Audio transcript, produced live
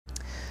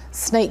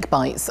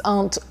Snakebites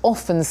aren't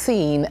often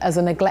seen as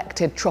a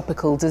neglected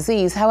tropical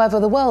disease. However,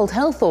 the World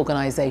Health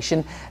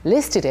Organization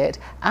listed it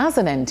as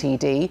an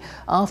NTD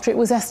after it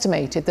was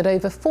estimated that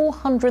over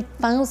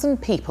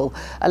 400,000 people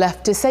are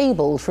left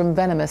disabled from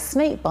venomous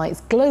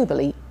snakebites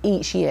globally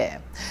each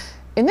year.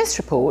 In this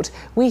report,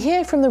 we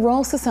hear from the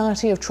Royal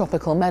Society of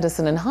Tropical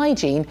Medicine and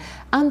Hygiene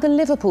and the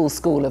Liverpool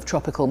School of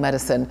Tropical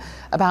Medicine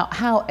about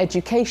how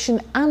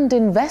education and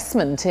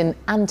investment in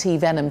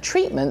anti-venom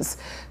treatments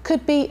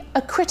could be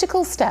a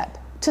critical step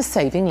to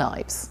saving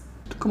lives.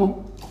 Come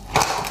on.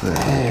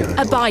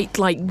 A bite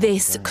like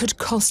this could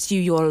cost you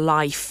your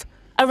life.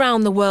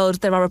 Around the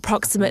world, there are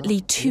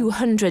approximately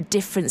 200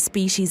 different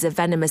species of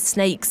venomous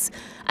snakes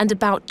and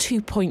about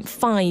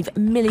 2.5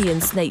 million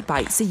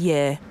snakebites a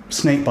year.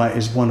 Snakebite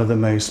is one of the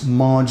most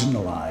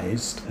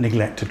marginalised,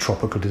 neglected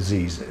tropical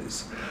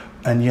diseases,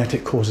 and yet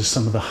it causes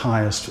some of the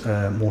highest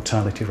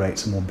mortality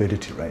rates and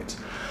morbidity rates.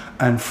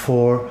 And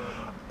for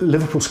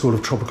Liverpool School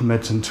of Tropical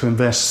Medicine to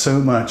invest so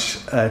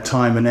much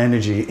time and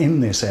energy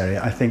in this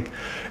area, I think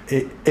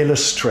it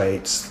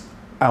illustrates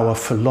our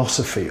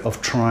philosophy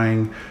of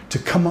trying to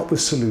come up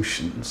with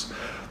solutions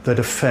that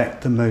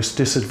affect the most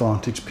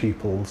disadvantaged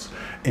peoples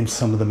in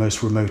some of the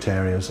most remote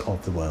areas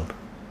of the world.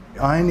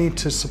 I need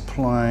to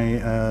supply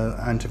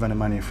antivenom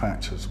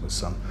manufacturers with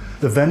some.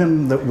 The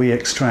venom that we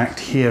extract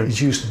here is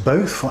used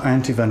both for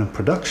antivenom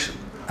production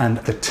and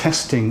the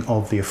testing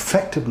of the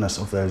effectiveness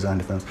of those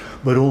antivenoms,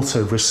 but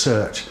also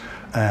research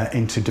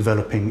into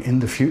developing in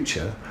the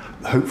future,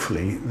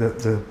 hopefully,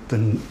 the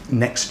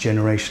next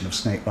generation of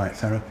snakebite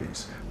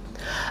therapies.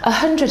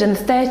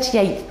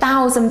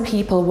 138,000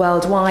 people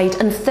worldwide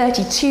and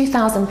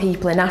 32,000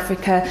 people in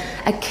Africa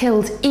are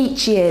killed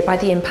each year by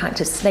the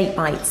impact of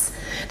snakebites.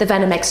 The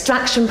venom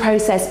extraction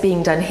process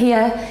being done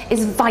here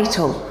is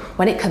vital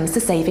when it comes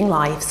to saving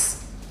lives.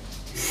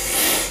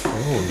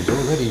 Oh, he's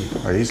already...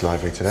 Oh, he's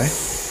lively today.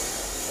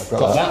 I've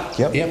got that?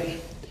 Yep. Yep.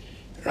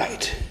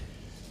 Right.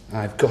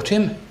 I've got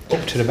him.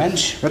 Up to the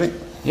bench. Ready?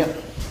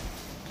 Yep.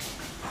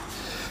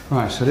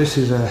 Right, so this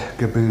is a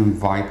Gaboon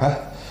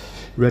Viper.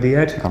 Ready,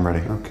 Ed? I'm ready.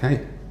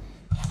 Okay.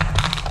 Oh,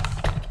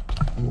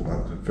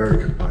 that was a very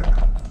good bite.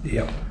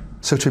 Yep.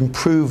 So to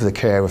improve the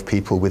care of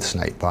people with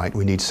snakebite,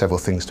 we need several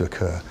things to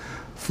occur.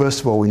 First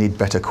of all, we need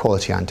better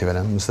quality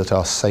antivenoms that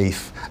are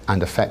safe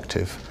and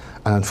effective.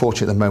 And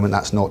unfortunately, at the moment,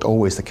 that's not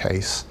always the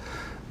case.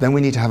 Then we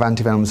need to have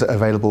antivenoms that are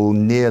available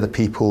near the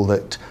people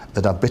that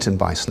are bitten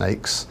by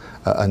snakes.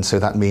 And so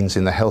that means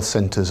in the health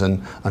centres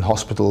and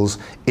hospitals,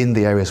 in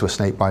the areas where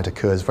snakebite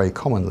occurs very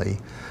commonly.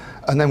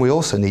 And then we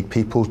also need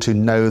people to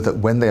know that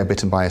when they are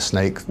bitten by a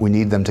snake, we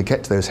need them to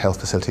get to those health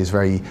facilities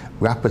very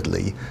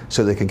rapidly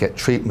so they can get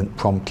treatment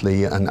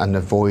promptly and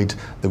avoid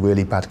the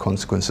really bad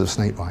consequences of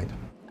snakebite.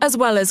 As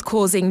well as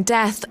causing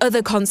death,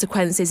 other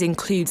consequences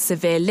include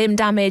severe limb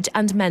damage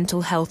and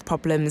mental health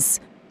problems.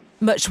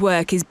 Much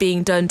work is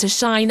being done to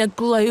shine a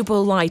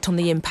global light on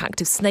the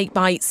impact of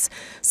snakebites,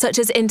 such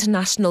as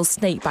International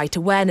Snakebite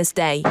Awareness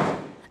Day.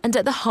 And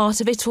at the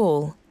heart of it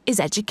all is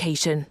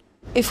education.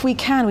 If we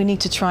can, we need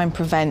to try and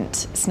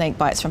prevent snake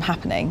bites from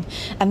happening,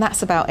 and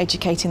that's about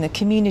educating the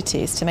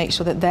communities to make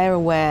sure that they're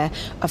aware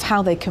of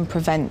how they can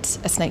prevent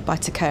a snake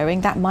bite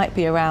occurring. That might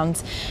be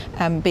around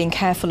being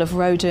careful of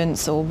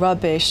rodents or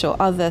rubbish or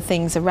other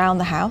things around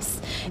the house,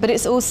 but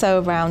it's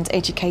also around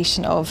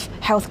education of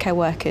healthcare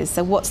workers.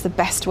 So what's the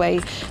best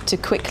way to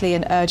quickly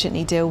and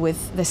urgently deal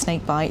with the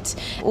snake bite?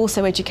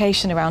 Also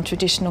education around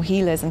traditional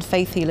healers and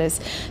faith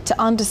healers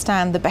to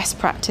understand the best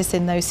practice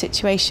in those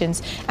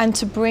situations and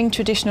to bring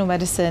traditional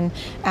medicine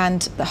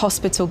and the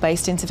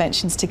hospital-based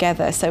interventions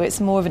together, so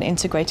it's more of an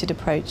integrated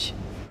approach.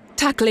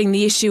 Tackling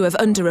the issue of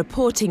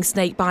underreporting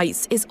snake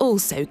bites is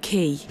also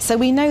key. So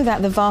we know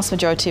that the vast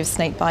majority of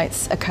snake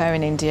bites occur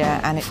in India,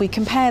 and if we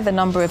compare the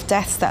number of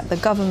deaths that the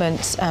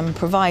government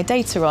provide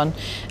data on,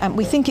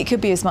 we think it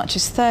could be as much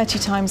as 30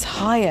 times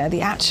higher,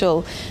 the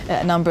actual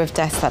number of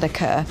deaths that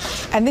occur.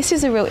 And this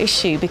is a real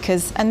issue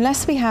because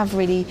unless we have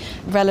really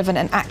relevant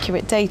and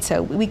accurate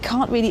data, we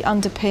can't really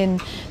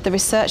underpin the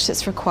research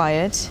that's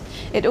required.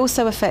 It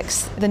also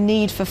affects the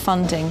need for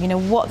funding,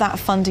 what that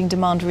funding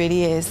demand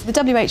really is. The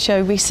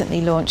WHO recently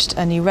launched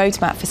a new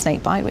roadmap for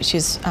snakebite, which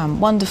is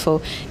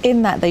wonderful,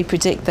 in that they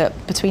predict that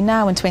between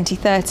now and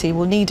 2030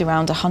 we'll need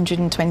around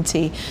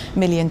 $120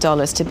 million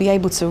to be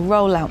able to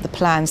roll out the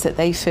plans that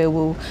they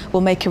feel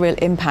will make a real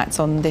impact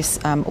on this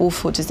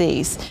awful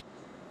disease.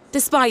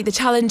 Despite the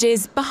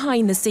challenges,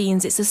 behind the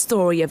scenes it's a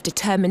story of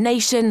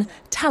determination,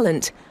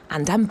 talent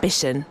and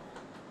ambition.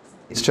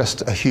 It's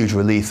just a huge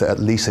relief that at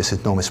least this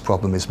enormous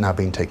problem is now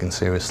being taken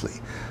seriously.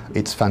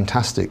 It's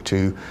fantastic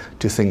to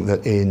think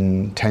that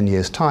in 10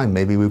 years' time,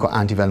 maybe we've got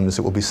antivenoms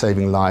that will be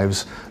saving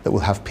lives, that will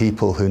have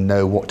people who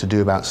know what to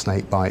do about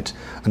snakebite,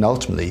 and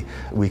ultimately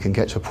we can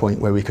get to a point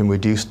where we can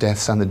reduce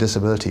deaths and the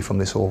disability from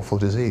this awful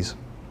disease.